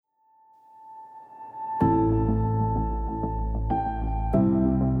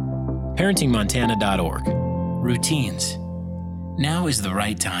ParentingMontana.org. Routines. Now is the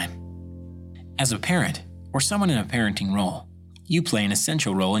right time. As a parent, or someone in a parenting role, you play an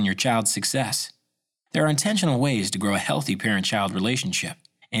essential role in your child's success. There are intentional ways to grow a healthy parent-child relationship,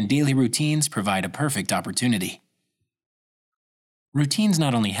 and daily routines provide a perfect opportunity. Routines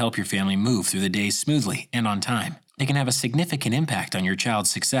not only help your family move through the days smoothly and on time, they can have a significant impact on your child's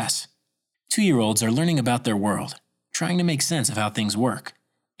success. 2-year-olds are learning about their world, trying to make sense of how things work,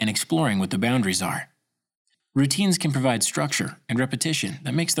 and exploring what the boundaries are. Routines can provide structure and repetition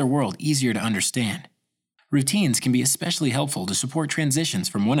that makes their world easier to understand. Routines can be especially helpful to support transitions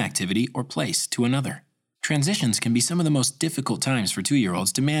from one activity or place to another. Transitions can be some of the most difficult times for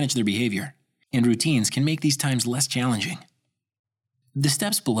 2-year-olds to manage their behavior, and routines can make these times less challenging. The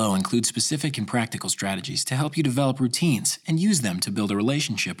steps below include specific and practical strategies to help you develop routines and use them to build a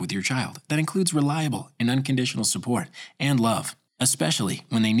relationship with your child that includes reliable and unconditional support and love, especially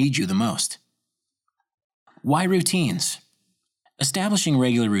when they need you the most. Why routines? Establishing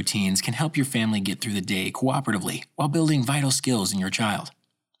regular routines can help your family get through the day cooperatively while building vital skills in your child.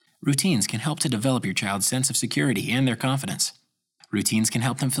 Routines can help to develop your child's sense of security and their confidence. Routines can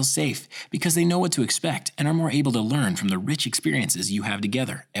help them feel safe because they know what to expect and are more able to learn from the rich experiences you have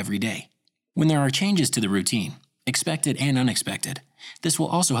together every day. When there are changes to the routine, expected and unexpected, this will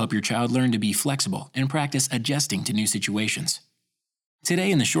also help your child learn to be flexible and practice adjusting to new situations.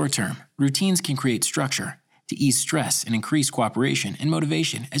 Today, in the short term, routines can create structure to ease stress and increase cooperation and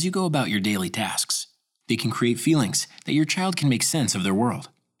motivation as you go about your daily tasks. They can create feelings that your child can make sense of their world.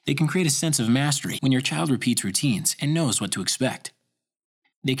 They can create a sense of mastery when your child repeats routines and knows what to expect.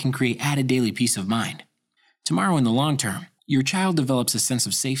 They can create added daily peace of mind. Tomorrow, in the long term, your child develops a sense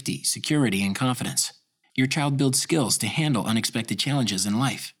of safety, security, and confidence. Your child builds skills to handle unexpected challenges in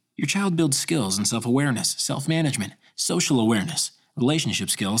life. Your child builds skills in self-awareness, self-management, social awareness, relationship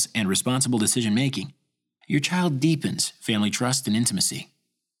skills, and responsible decision-making. Your child deepens family trust and intimacy.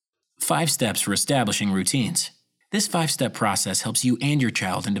 5 steps for establishing routines. This 5-step process helps you and your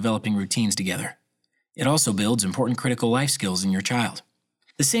child in developing routines together. It also builds important critical life skills in your child.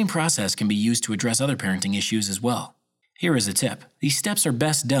 The same process can be used to address other parenting issues as well. Here is a tip. These steps are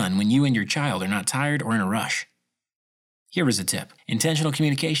best done when you and your child are not tired or in a rush. Here is a tip. Intentional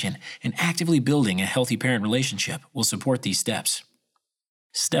communication and actively building a healthy parent relationship will support these steps.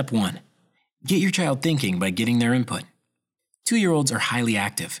 Step 1. Get your child thinking by getting their input. 2-year-olds are highly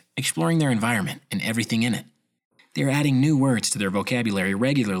active, exploring their environment and everything in it. They are adding new words to their vocabulary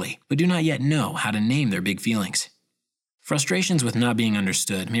regularly, but do not yet know how to name their big feelings. Frustrations with not being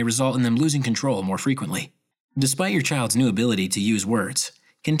understood may result in them losing control more frequently. Despite your child's new ability to use words,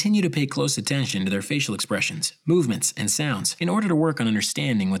 continue to pay close attention to their facial expressions, movements, and sounds in order to work on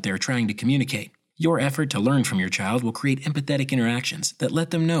understanding what they are trying to communicate. Your effort to learn from your child will create empathetic interactions that let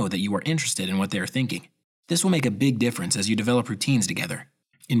them know that you are interested in what they are thinking. This will make a big difference as you develop routines together.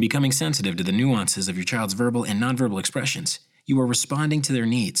 In becoming sensitive to the nuances of your child's verbal and nonverbal expressions, you are responding to their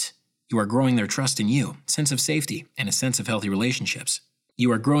needs. You are growing their trust in you, sense of safety, and a sense of healthy relationships.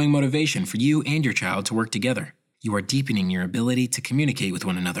 You are growing motivation for you and your child to work together. You are deepening your ability to communicate with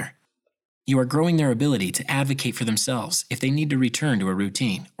one another. You are growing their ability to advocate for themselves if they need to return to a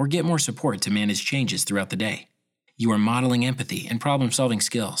routine or get more support to manage changes throughout the day. You are modeling empathy and problem-solving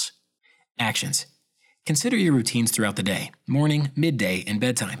skills. Actions. Consider your routines throughout the day, morning, midday, and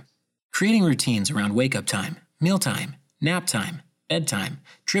bedtime. Creating routines around wake-up time, mealtime, nap time, bedtime,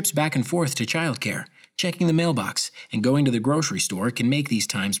 trips back and forth to childcare, checking the mailbox, and going to the grocery store can make these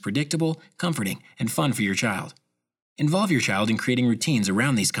times predictable, comforting, and fun for your child. Involve your child in creating routines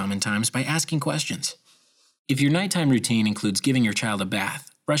around these common times by asking questions. If your nighttime routine includes giving your child a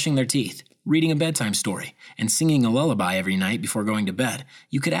bath, brushing their teeth, reading a bedtime story, and singing a lullaby every night before going to bed,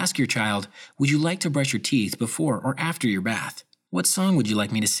 you could ask your child, "Would you like to brush your teeth before or after your bath? What song would you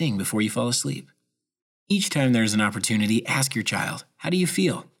like me to sing before you fall asleep?" Each time there is an opportunity, ask your child, "How do you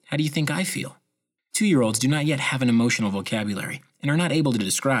feel? How do you think I feel?" 2-year-olds do not yet have an emotional vocabulary and are not able to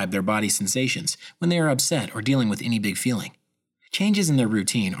describe their body's sensations when they are upset or dealing with any big feeling. Changes in their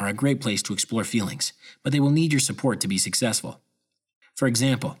routine are a great place to explore feelings, but they will need your support to be successful. For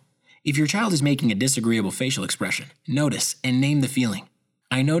example, if your child is making a disagreeable facial expression, notice and name the feeling.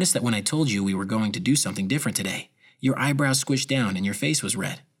 "I noticed that when I told you we were going to do something different today, your eyebrows squished down and your face was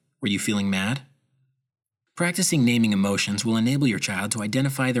red. Were you feeling mad?" Practicing naming emotions will enable your child to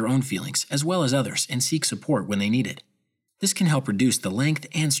identify their own feelings as well as others and seek support when they need it. This can help reduce the length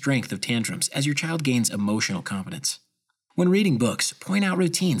and strength of tantrums as your child gains emotional competence. When reading books, point out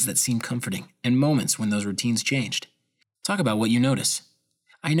routines that seem comforting and moments when those routines changed. Talk about what you notice.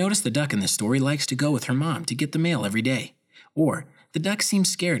 "I noticed the duck in this story likes to go with her mom to get the mail every day." Or, the duck seems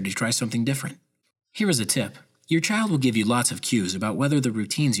scared to try something different. Here is a tip. Your child will give you lots of cues about whether the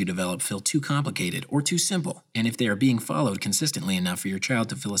routines you develop feel too complicated or too simple, and if they are being followed consistently enough for your child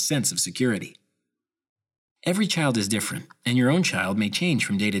to feel a sense of security. Every child is different, and your own child may change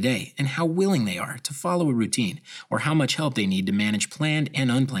from day to day in how willing they are to follow a routine or how much help they need to manage planned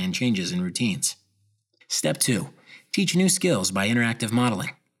and unplanned changes in routines. Step 2. Teach new skills by interactive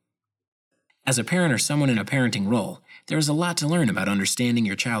modeling. As a parent or someone in a parenting role, there is a lot to learn about understanding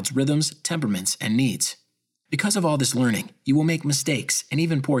your child's rhythms, temperaments, and needs. Because of all this learning, you will make mistakes and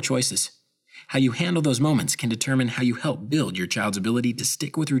even poor choices. How you handle those moments can determine how you help build your child's ability to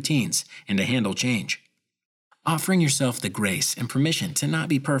stick with routines and to handle change. Offering yourself the grace and permission to not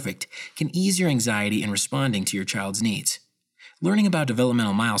be perfect can ease your anxiety in responding to your child's needs. Learning about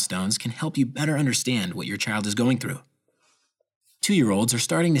developmental milestones can help you better understand what your child is going through. 2-year-olds are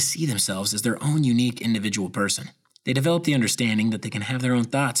starting to see themselves as their own unique individual person. They develop the understanding that they can have their own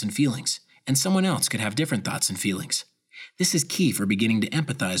thoughts and feelings, and someone else could have different thoughts and feelings. This is key for beginning to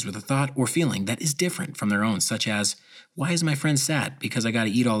empathize with a thought or feeling that is different from their own, such as, "Why is my friend sad because I gotta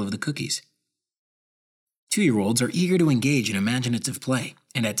eat all of the cookies?" 2-year-olds are eager to engage in imaginative play,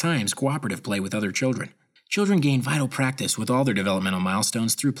 and at times cooperative play with other children. Children gain vital practice with all their developmental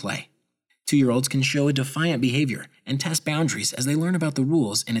milestones through play. 2-year-olds can show a defiant behavior and test boundaries as they learn about the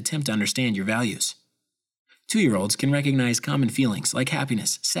rules and attempt to understand your values. 2-year-olds can recognize common feelings like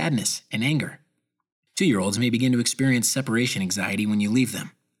happiness, sadness, and anger. 2-year-olds may begin to experience separation anxiety when you leave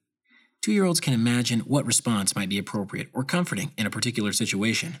them. 2-year-olds can imagine what response might be appropriate or comforting in a particular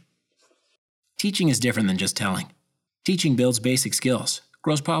situation. Teaching is different than just telling. Teaching builds basic skills,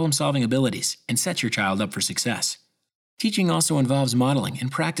 grows problem-solving abilities, and sets your child up for success. Teaching also involves modeling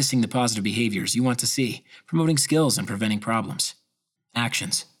and practicing the positive behaviors you want to see, promoting skills and preventing problems.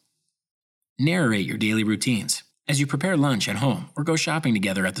 Actions. Narrate your daily routines. As you prepare lunch at home or go shopping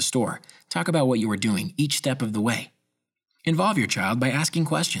together at the store, talk about what you are doing each step of the way. Involve your child by asking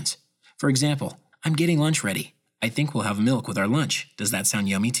questions. For example, "I'm getting lunch ready. I think we'll have milk with our lunch. Does that sound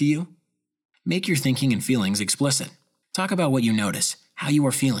yummy to you?" Make your thinking and feelings explicit. Talk about what you notice, how you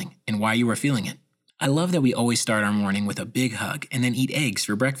are feeling, and why you are feeling it. I love that we always start our morning with a big hug and then eat eggs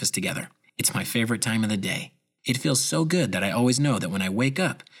for breakfast together. It's my favorite time of the day. It feels so good that I always know that when I wake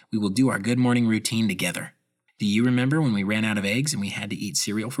up, we will do our good morning routine together. Do you remember when we ran out of eggs and we had to eat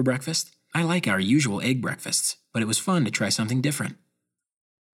cereal for breakfast? I like our usual egg breakfasts, but it was fun to try something different.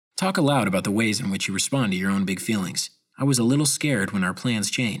 Talk aloud about the ways in which you respond to your own big feelings. I was a little scared when our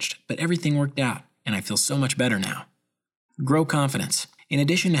plans changed, but everything worked out, and I feel so much better now. Grow confidence. In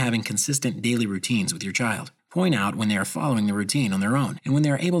addition to having consistent daily routines with your child, point out when they are following the routine on their own and when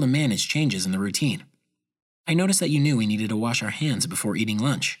they are able to manage changes in the routine. I noticed that you knew we needed to wash our hands before eating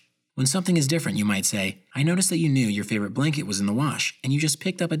lunch. When something is different, you might say, "I noticed that you knew your favorite blanket was in the wash and you just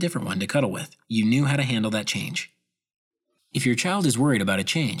picked up a different one to cuddle with. You knew how to handle that change." If your child is worried about a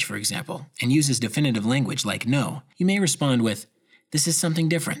change, for example, and uses definitive language like "no," you may respond with, "This is something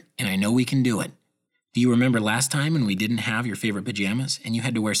different, and I know we can do it. Do you remember last time when we didn't have your favorite pajamas and you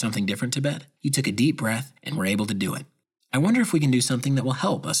had to wear something different to bed? You took a deep breath and were able to do it. I wonder if we can do something that will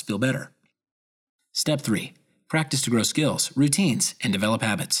help us feel better." Step 3. Practice to grow skills, routines, and develop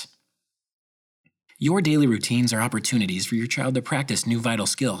habits. Your daily routines are opportunities for your child to practice new vital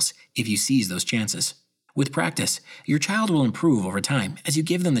skills if you seize those chances. With practice, your child will improve over time as you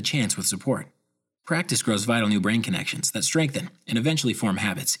give them the chance with support. Practice grows vital new brain connections that strengthen and eventually form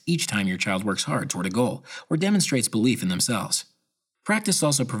habits each time your child works hard toward a goal or demonstrates belief in themselves. Practice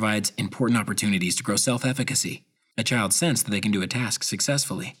also provides important opportunities to grow self-efficacy, a child's sense that they can do a task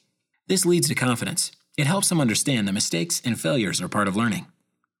successfully. This leads to confidence. It helps them understand that mistakes and failures are part of learning.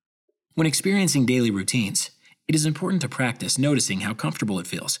 When experiencing daily routines, it is important to practice noticing how comfortable it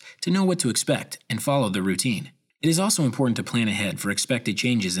feels, to know what to expect, and follow the routine. It is also important to plan ahead for expected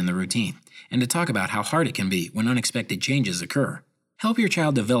changes in the routine, and to talk about how hard it can be when unexpected changes occur. Help your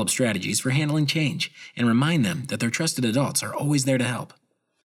child develop strategies for handling change, and remind them that their trusted adults are always there to help.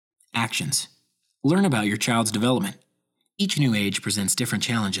 Actions. Learn about your child's development. Each new age presents different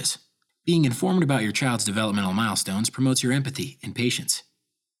challenges. Being informed about your child's developmental milestones promotes your empathy and patience.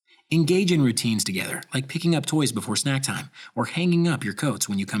 Engage in routines together, like picking up toys before snack time or hanging up your coats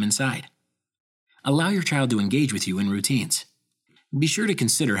when you come inside. Allow your child to engage with you in routines. Be sure to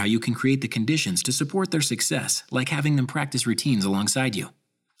consider how you can create the conditions to support their success, like having them practice routines alongside you.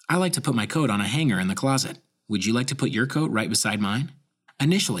 I like to put my coat on a hanger in the closet. Would you like to put your coat right beside mine?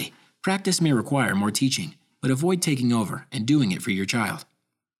 Initially, practice may require more teaching, but avoid taking over and doing it for your child.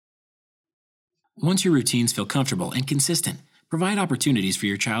 Once your routines feel comfortable and consistent, provide opportunities for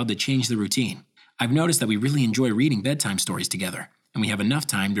your child to change the routine. I've noticed that we really enjoy reading bedtime stories together, and we have enough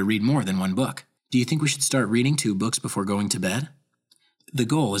time to read more than one book. Do you think we should start reading 2 books before going to bed? The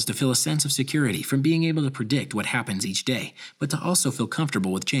goal is to feel a sense of security from being able to predict what happens each day, but to also feel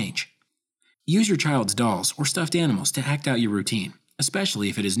comfortable with change. Use your child's dolls or stuffed animals to act out your routine, especially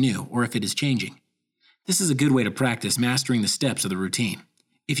if it is new or if it is changing. This is a good way to practice mastering the steps of the routine.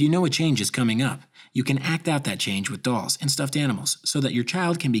 If you know a change is coming up, you can act out that change with dolls and stuffed animals so that your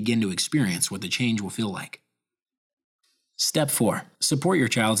child can begin to experience what the change will feel like. Step 4. Support your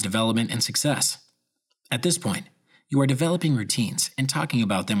child's development and success. At this point, you are developing routines and talking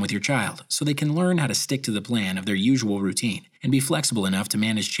about them with your child so they can learn how to stick to the plan of their usual routine and be flexible enough to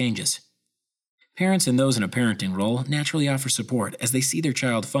manage changes. Parents and those in a parenting role naturally offer support as they see their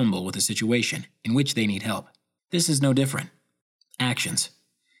child fumble with a situation in which they need help. This is no different. Actions.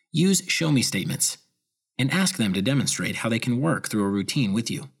 Use show-me statements and ask them to demonstrate how they can work through a routine with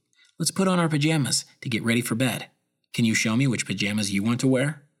you. Let's put on our pajamas to get ready for bed. Can you show me which pajamas you want to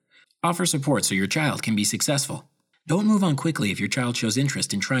wear? Offer support so your child can be successful. Don't move on quickly if your child shows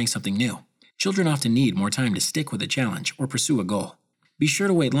interest in trying something new. Children often need more time to stick with a challenge or pursue a goal. Be sure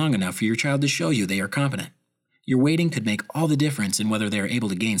to wait long enough for your child to show you they are competent. Your waiting could make all the difference in whether they are able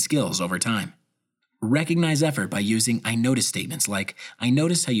to gain skills over time. Recognize effort by using I notice statements like, I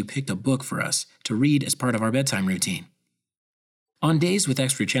noticed how you picked a book for us to read as part of our bedtime routine. On days with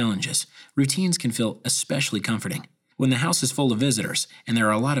extra challenges, routines can feel especially comforting. When the house is full of visitors and there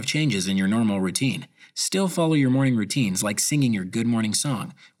are a lot of changes in your normal routine, still follow your morning routines like singing your good morning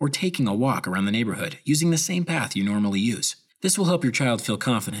song or taking a walk around the neighborhood using the same path you normally use. This will help your child feel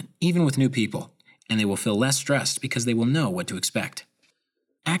confident, even with new people, and they will feel less stressed because they will know what to expect.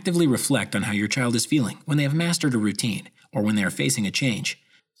 Actively reflect on how your child is feeling when they have mastered a routine or when they are facing a change.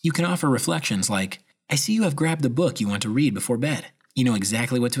 You can offer reflections like, I see you have grabbed the book you want to read before bed. You know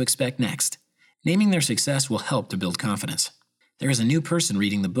exactly what to expect next. Naming their success will help to build confidence. There is a new person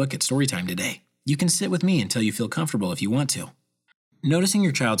reading the book at storytime today. You can sit with me until you feel comfortable if you want to. Noticing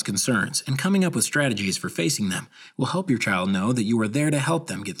your child's concerns and coming up with strategies for facing them will help your child know that you are there to help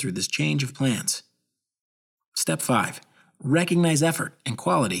them get through this change of plans. Step 5. Recognize effort and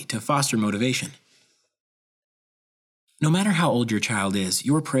quality to foster motivation. No matter how old your child is,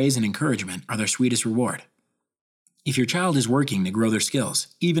 your praise and encouragement are their sweetest reward. If your child is working to grow their skills,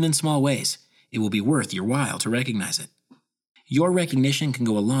 even in small ways, it will be worth your while to recognize it. Your recognition can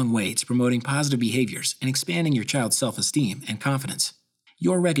go a long way to promoting positive behaviors and expanding your child's self-esteem and confidence.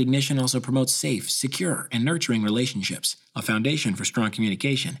 Your recognition also promotes safe, secure, and nurturing relationships, a foundation for strong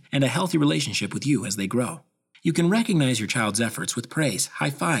communication, and a healthy relationship with you as they grow. You can recognize your child's efforts with praise, high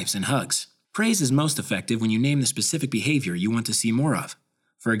fives, and hugs. Praise is most effective when you name the specific behavior you want to see more of.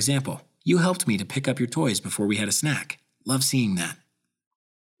 For example, you helped me to pick up your toys before we had a snack. Love seeing that.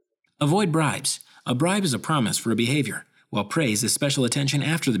 Avoid bribes. A bribe is a promise for a behavior, while praise is special attention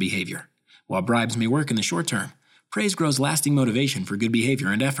after the behavior. While bribes may work in the short term, praise grows lasting motivation for good behavior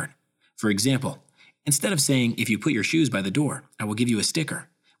and effort. For example, instead of saying, if you put your shoes by the door, I will give you a sticker,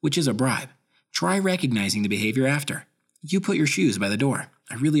 which is a bribe, try recognizing the behavior after. You put your shoes by the door.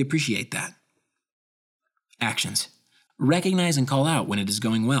 I really appreciate that. Actions. Recognize and call out when it is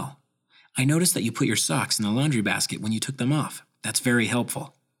going well. I noticed that you put your socks in the laundry basket when you took them off. That's very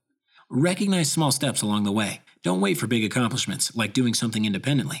helpful. Recognize small steps along the way. Don't wait for big accomplishments, like doing something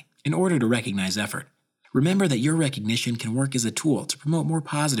independently, in order to recognize effort. Remember that your recognition can work as a tool to promote more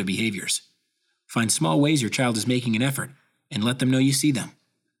positive behaviors. Find small ways your child is making an effort, and let them know you see them.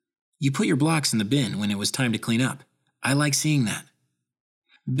 You put your blocks in the bin when it was time to clean up. I like seeing that.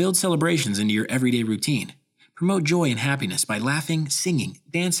 Build celebrations into your everyday routine. Promote joy and happiness by laughing, singing,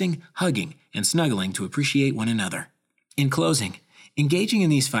 dancing, hugging, and snuggling to appreciate one another. In closing, engaging in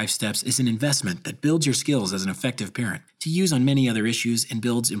these 5 steps is an investment that builds your skills as an effective parent to use on many other issues and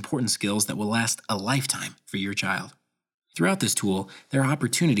builds important skills that will last a lifetime for your child. Throughout this tool, there are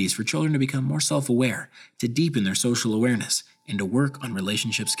opportunities for children to become more self-aware, to deepen their social awareness, and to work on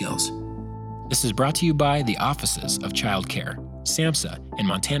relationship skills. This is brought to you by the Offices of Child Care, SAMHSA, and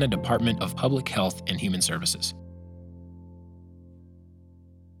Montana Department of Public Health and Human Services.